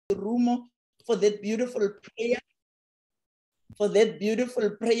room for that beautiful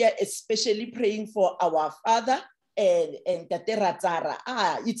prayer, especially praying for our father and Tate Ratsara.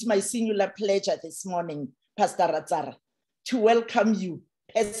 It's my singular pleasure this morning, Pastor Ratsara, to welcome you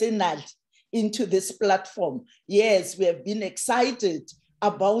personally into this platform. Yes, we have been excited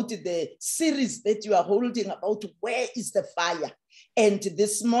about the series that you are holding about where is the fire. And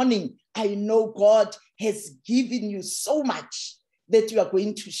this morning, I know God has given you so much that you are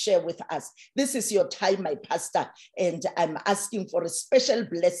going to share with us. This is your time, my pastor, and I'm asking for a special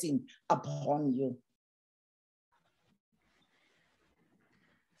blessing upon you.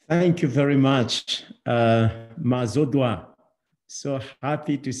 Thank you very much, Mazodwa. So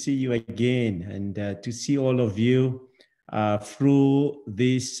happy to see you again and to see all of you through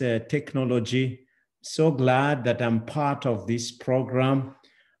this technology. So glad that I'm part of this program,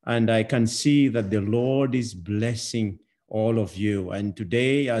 and I can see that the Lord is blessing all of you. And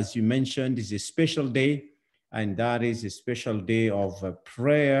today, as you mentioned, is a special day, and that is a special day of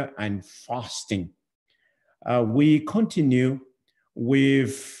prayer and fasting. We continue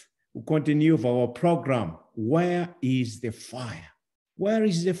with our program. Where is the fire? Where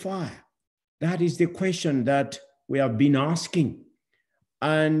is the fire? That is the question that we have been asking.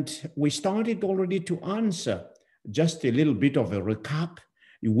 And we started already to answer. Just a little bit of a recap.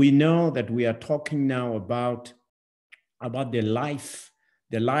 We know that we are talking now about the life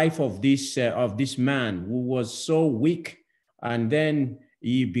of this man who was so weak, and then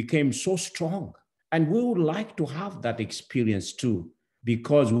he became so strong. And we would like to have that experience too,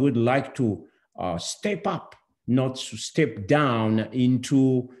 because we would like to step up, not to step down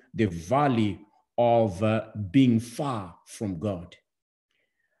into the valley of being far from God.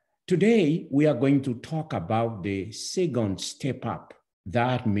 Today, we are going to talk about the second step up.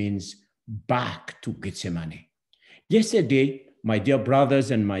 That means back to Gethsemane. Yesterday, my dear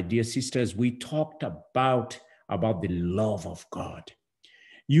brothers and my dear sisters, we talked about the love of God.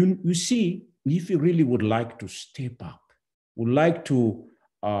 You see, if you really would like to step up, would like to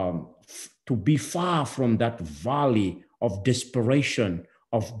be far from that valley of desperation,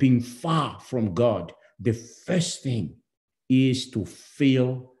 of being far from God, the first thing is to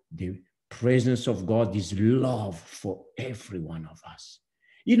feel the presence of God, His love for every one of us.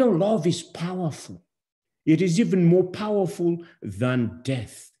 You know, love is powerful. It is even more powerful than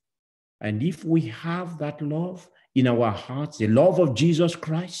death. And if we have that love in our hearts, the love of Jesus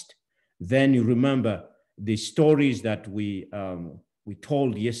Christ, then you remember the stories that we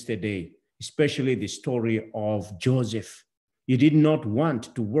told yesterday, especially the story of Joseph. He did not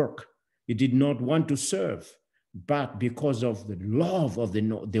want to work. He did not want to serve. But because of the love of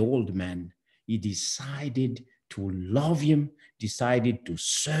the old man, he decided to love him, decided to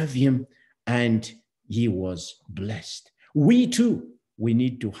serve him, and he was blessed. We too, we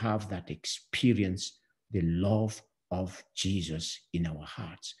need to have that experience, the love of Jesus in our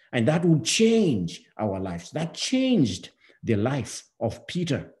hearts. And that will change our lives. That changed the life of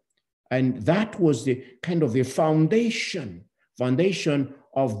Peter. And that was the kind of the foundation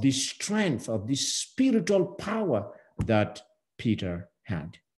of the strength, of this spiritual power that Peter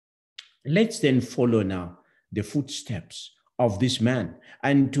had. Let's then follow now the footsteps of this man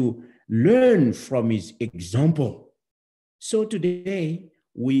and to learn from his example. So today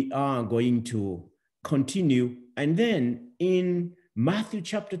we are going to continue, and then in Matthew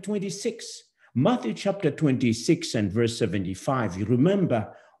chapter 26 and verse 75, you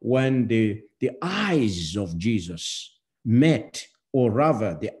remember when the eyes of Jesus met, or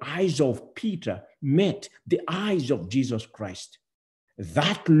rather the eyes of Peter met the eyes of Jesus Christ.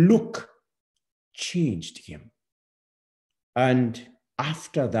 That look changed him. And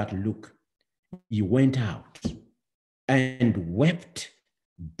after that look, he went out and wept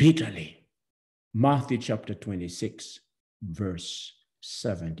bitterly. Matthew chapter 26, verse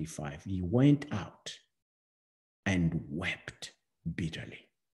 75. He went out and wept bitterly.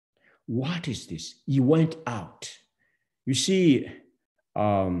 What is this? He went out. You see,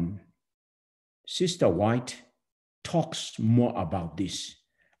 Sister White talks more about this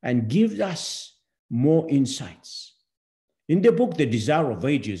and gives us more insights. In the book, The Desire of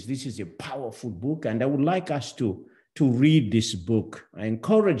Ages, this is a powerful book, and I would like us to read this book. I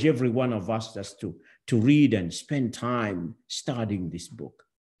encourage every one of us just to read and spend time studying this book.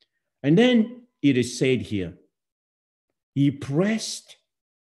 And then it is said here, he pressed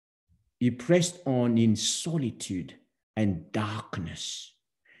on in solitude and darkness.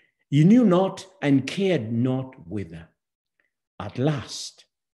 He knew not and cared not whither. At last,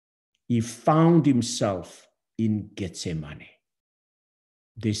 he found himself in Gethsemane.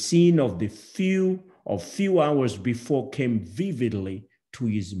 The scene of few hours before came vividly to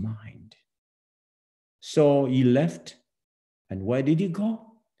his mind. So he left, and where did he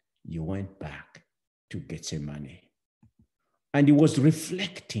go? He went back to Gethsemane. And he was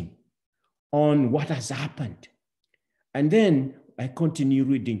reflecting on what has happened. And then I continue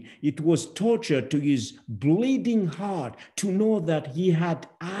reading. It was torture to his bleeding heart to know that he had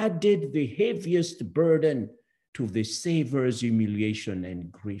added the heaviest burden to the Saviour's humiliation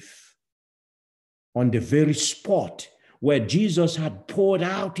and grief. On the very spot where Jesus had poured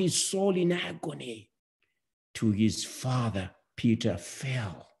out his soul in agony, to his father, Peter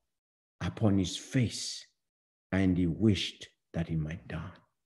fell upon his face and he wished that he might die.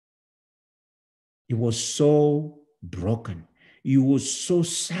 He was so broken. He was so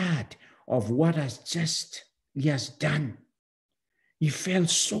sad of what he has done. He felt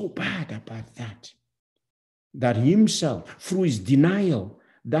so bad about that himself, through his denial,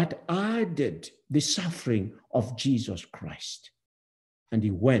 that added the suffering of Jesus Christ. And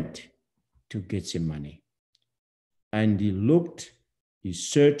he went to Gethsemane. And he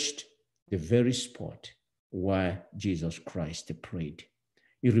searched the very spot where Jesus Christ prayed.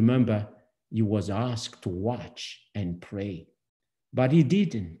 You remember, he was asked to watch and pray, but he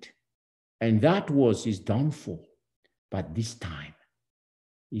didn't. And that was his downfall. But this time,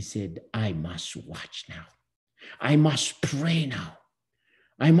 he said, I must watch now. I must pray now.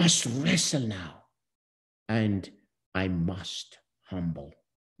 I must wrestle now. And I must humble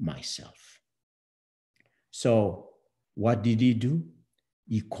myself. So what did he do?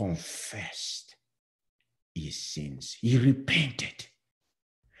 He confessed his sins. He repented.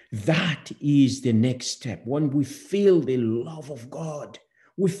 That is the next step. When we feel the love of God,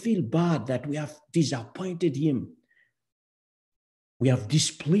 we feel bad that we have disappointed him. We have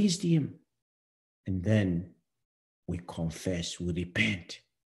displeased him. And then we confess, we repent.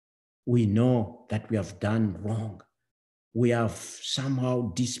 We know that we have done wrong. We have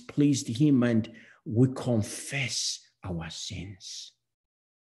somehow displeased him, and we confess our sins.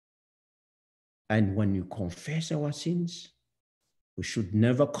 And when you confess our sins, we should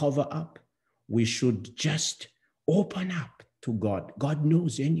never cover up. We should just open up to God. God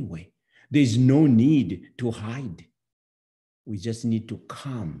knows anyway. There's no need to hide. We just need to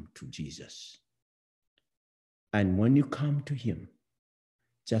come to Jesus. And when you come to him,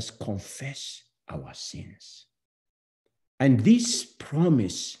 just confess our sins. And this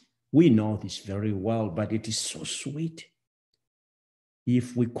promise, we know this very well, but it is so sweet.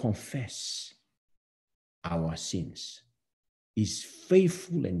 If we confess our sins, is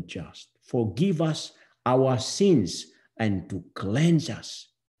faithful and just, forgive us our sins and to cleanse us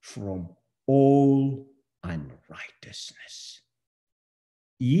from all unrighteousness.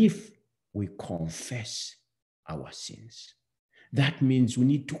 If we confess our sins, that means we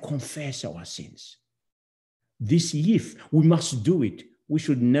need to confess our sins. This if, we must do it. We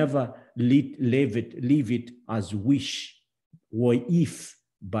should never leave it as wish or if,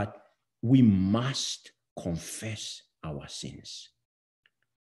 but we must confess our sins.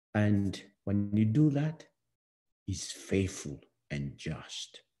 And when you do that, he's faithful and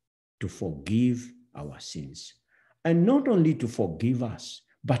just to forgive our sins. And not only to forgive us,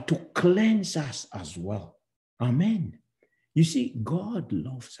 but to cleanse us as well. Amen. You see, God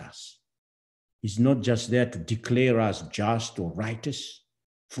loves us. He's not just there to declare us just or righteous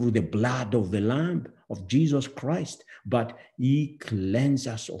through the blood of the Lamb of Jesus Christ, but he cleanses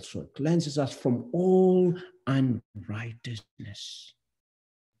us also, cleanses us from all unrighteousness.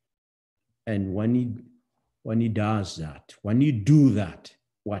 And when he does that, when you do that,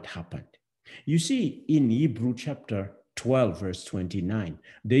 what happened? You see, in Hebrew chapter 12, verse 29,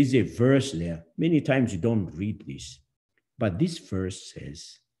 there is a verse there. Many times you don't read this, but this verse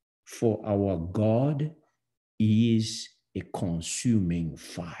says, "For our God is a consuming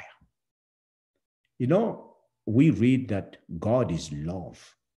fire." You know, we read that God is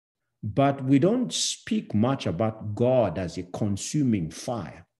love, but we don't speak much about God as a consuming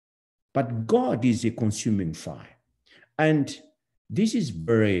fire. But God is a consuming fire. And this is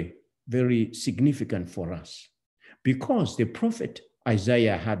very, very significant for us because the prophet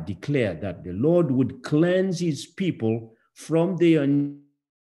Isaiah had declared that the Lord would cleanse his people from their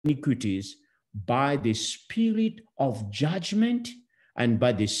iniquities by the spirit of judgment and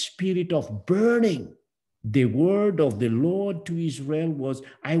by the spirit of burning. The word of the Lord to Israel was,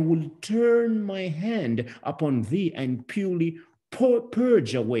 "I will turn my hand upon thee and purely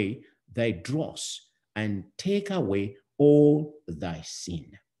purge away thy dross and take away all thy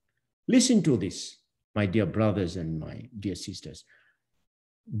sin." Listen to this, my dear brothers and my dear sisters.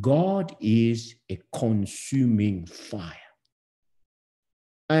 God is a consuming fire.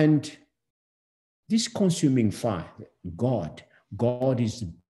 And this consuming fire, God, God is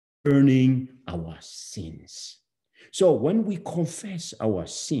burning our sins. So when we confess our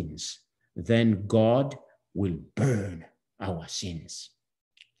sins, then God will burn our sins.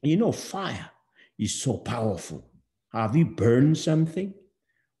 You know, fire is so powerful. Have you burned something?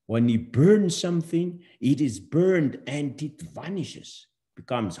 When you burn something, it is burned and it vanishes,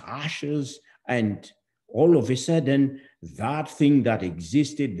 becomes ashes, and all of a sudden, that thing that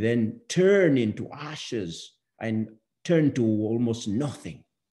existed then turn into ashes and turn to almost nothing.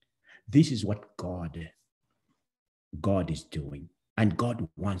 This is what God is doing, and God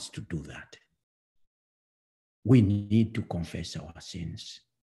wants to do that. We need to confess our sins.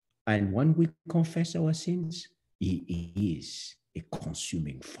 And when we confess our sins, He is a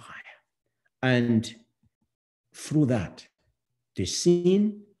consuming fire. And through that, the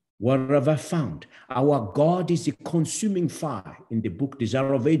sin, wherever found, our God is a consuming fire. In the book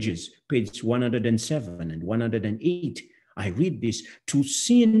Desire of Ages, page 107 and 108, I read this: to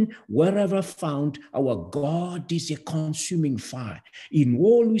sin, wherever found, our God is a consuming fire. In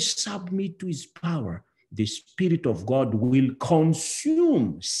all we submit to His power, the Spirit of God will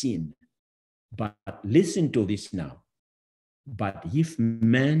consume sin. But listen to this now. But if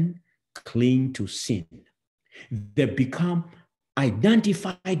men cling to sin, they become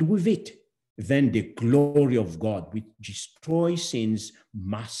identified with it, then the glory of God, which destroys sins,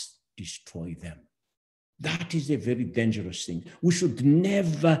 must destroy them. That is a very dangerous thing. We should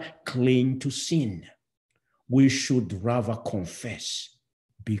never cling to sin. We should rather confess,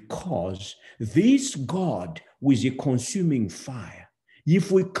 because this God who is a consuming fire,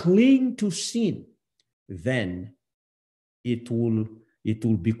 if we cling to sin, then it will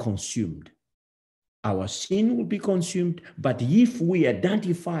be consumed. Our sin will be consumed, but if we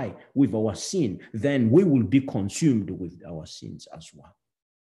identify with our sin, then we will be consumed with our sins as well.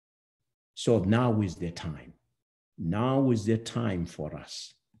 So now is the time. Now is the time for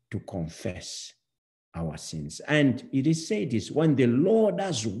us to confess our sins. And it is said this: when the Lord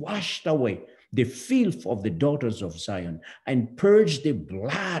has washed away the filth of the daughters of Zion and purged the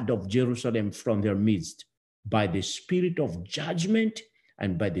blood of Jerusalem from their midst by the spirit of judgment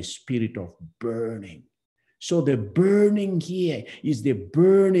and by the spirit of burning. So the burning here is the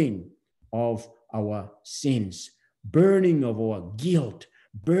burning of our sins, burning of our guilt,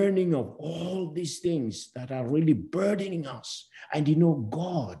 burning of all these things that are really burdening us. And you know,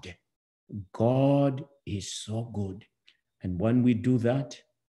 God is so good. And when we do that,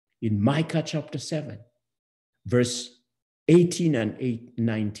 in Micah chapter 7, verse 18 and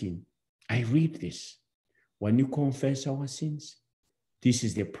 19, I read this: when you confess our sins, this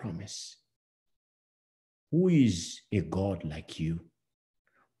is the promise. Who is a God like you,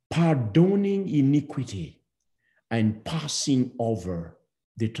 pardoning iniquity and passing over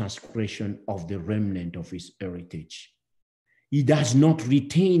the transgression of the remnant of His heritage? He does not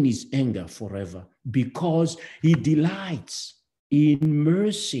retain His anger forever, because He delights in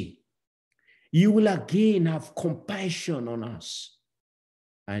mercy. He will again have compassion on us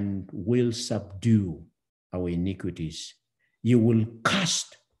and will subdue our iniquities. He will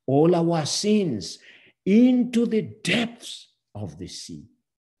cast all our sins into the depths of the sea.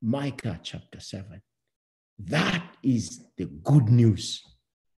 Micah chapter 7. That is the good news,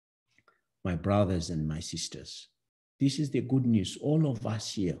 my brothers and my sisters. This is the good news. All of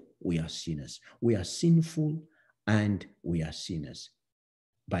us here, we are sinners. We are sinful and we are sinners.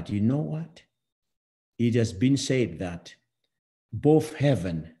 But you know what? It has been said that both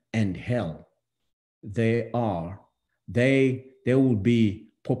heaven and hell, they will be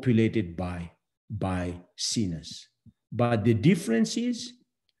populated by sinners. But the difference is,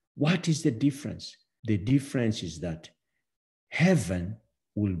 what is the difference? The difference is that heaven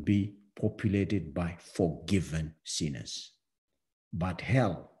will be populated by forgiven sinners, but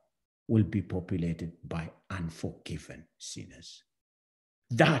hell will be populated by unforgiven sinners.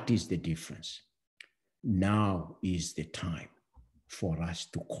 That is the difference. Now is the time for us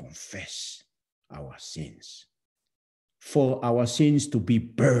to confess our sins, for our sins to be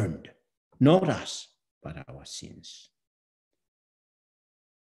burned, not us, but our sins.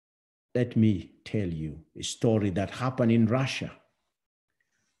 Let me tell you a story that happened in Russia.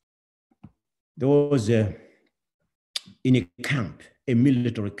 There was in a camp, a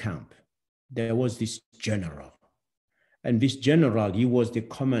military camp, there was this general. And this general, he was the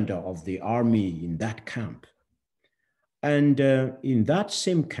commander of the army in that camp. And in that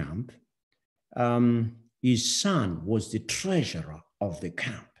same camp, his son was the treasurer of the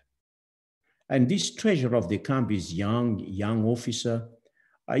camp. And this treasurer of the camp is young officer.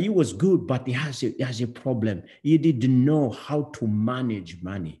 He was good, but he has a problem. He didn't know how to manage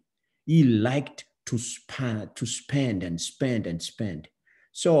money. He liked to spend and spend and spend.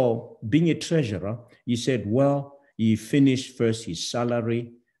 So being a treasurer, he said, well, he finished first his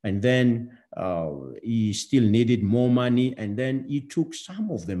salary, and then he still needed more money. And then he took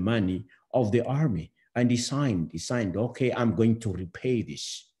some of the money of the army and he signed, okay, I'm going to repay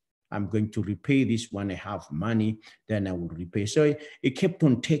this. I'm going to repay this when I have money, then I will repay. So he kept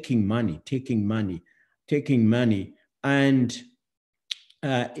on taking money. And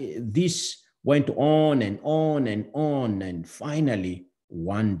this went on and on and on. And finally,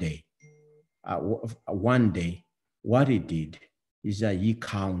 one day, what he did is that he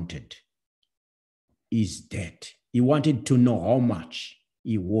counted his debt. He wanted to know how much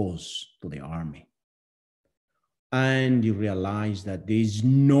he was to the army. And he realized that there is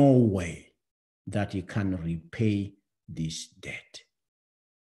no way that he can repay this debt.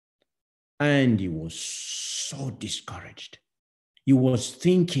 And he was so discouraged. He was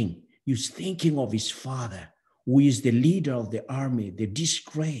thinking of his father, who is the leader of the army, the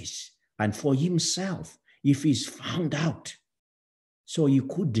disgrace, and for himself, if he's found out. So he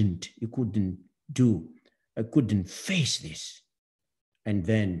couldn't face this. And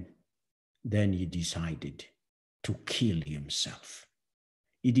then he decided to kill himself.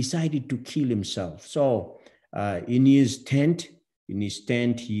 So in his tent,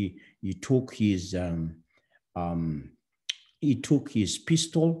 he took his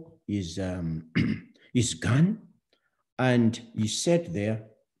pistol, his gun, and he sat there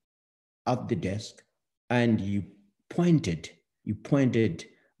at the desk and he pointed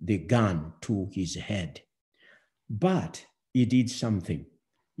the gun to his head. But he did something.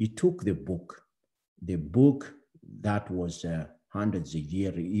 He took the book that was hundreds of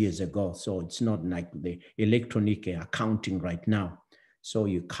years ago. So it's not like the electronic accounting right now. So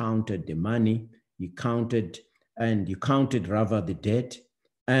you counted the money, you counted the debt,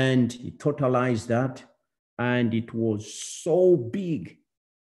 and he totalized that, and it was so big.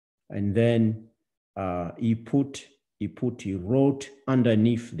 And then he wrote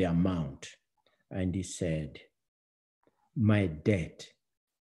underneath the amount, and he said, my debt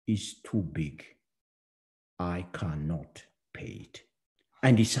is too big. I cannot pay it.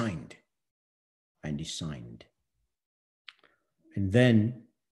 And he signed. And then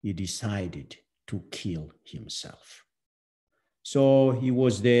he decided to kill himself. So he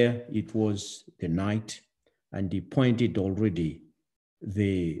was there, it was the night, and he pointed already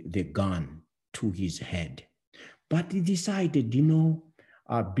the gun to his head. But he decided,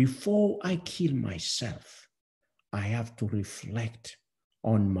 before I kill myself, I have to reflect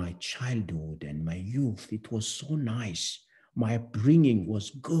on my childhood and my youth. It was so nice. My upbringing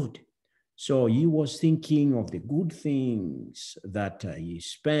was good. So he was thinking of the good things that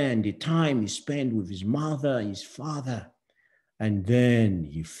the time he spent with his mother, his father, and then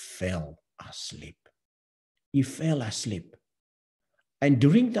he fell asleep. And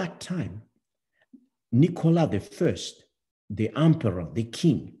during that time, Nicola I, the emperor, the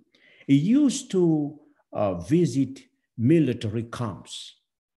king, he used to visit military camps.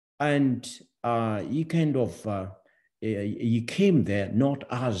 And he came there not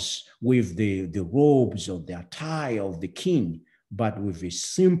as with the robes or the attire of the king, but with a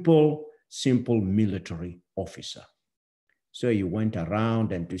simple military officer. So he went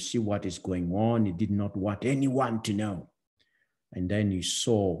around and to see what is going on. He did not want anyone to know. And then he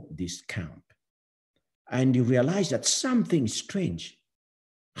saw this camp. And he realized that something strange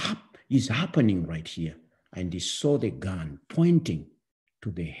is happening right here. And he saw the gun pointing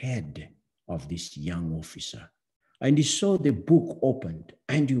to the head of this young officer. And he saw the book opened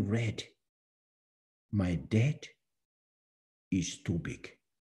and he read, my debt is too big.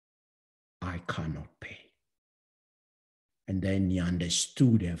 I cannot pay. And then he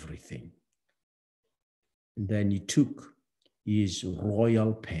understood everything. And then he took his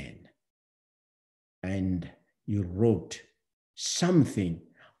royal pen and he wrote something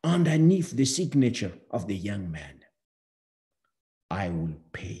underneath the signature of the young man. I will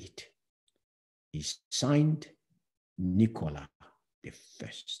pay it. He signed Nicola I.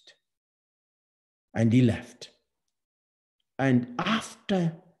 And he left. And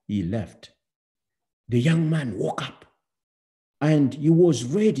after he left, the young man woke up and he was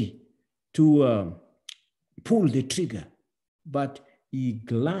ready to pull the trigger. But he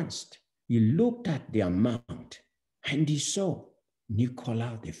looked at the amount and he saw,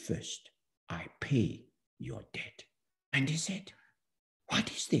 Nicola I, I pay your debt. And he said,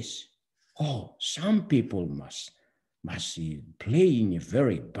 what is this? Oh, some people must be playing a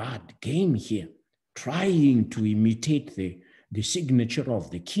very bad game here, trying to imitate the signature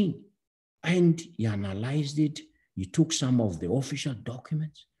of the king. And he analyzed it. He took some of the official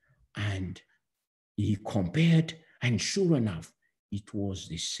documents and He compared, and sure enough, it was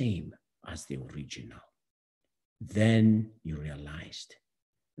the same as the original. Then he realized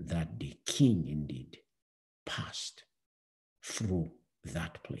that the king indeed passed through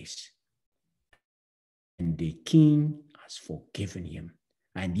that place. And the king has forgiven him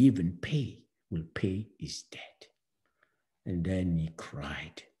and even will pay his debt. And then he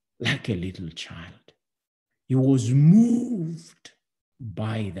cried like a little child. He was moved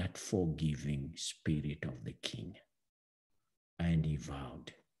by that forgiving spirit of the king. And he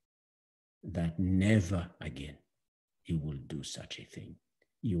vowed that never again he will do such a thing.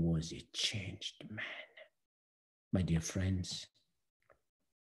 He was a changed man. My dear friends,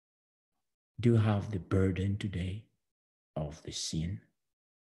 do you have the burden today of the sin?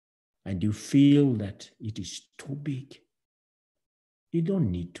 And you feel that it is too big? You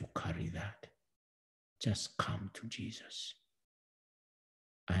don't need to carry that. Just come to Jesus.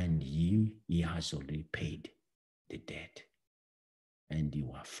 And he has already paid the debt. And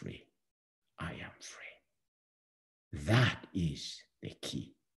you are free. I am free. That is the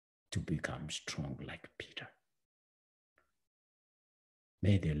key to become strong like Peter.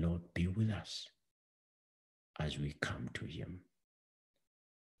 May the Lord be with us as we come to him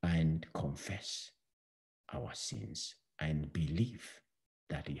and confess our sins and believe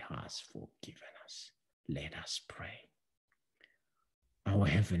that he has forgiven us. Let us pray. Our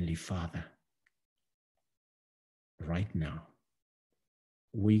Heavenly Father, right now,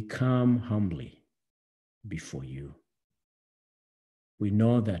 we come humbly before you. We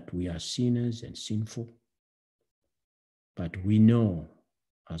know that we are sinners and sinful, but we know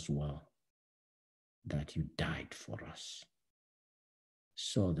as well that you died for us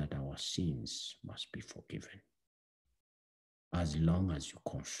so that our sins must be forgiven. As long as you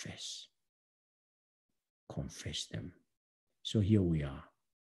confess them. So here we are.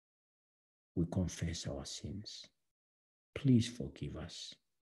 We confess our sins. Please forgive us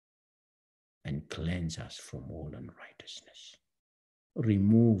and cleanse us from all unrighteousness.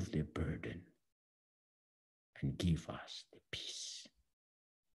 Remove the burden and give us the peace.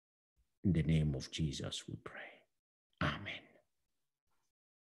 In the name of Jesus we pray. Amen.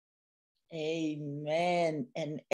 Amen. And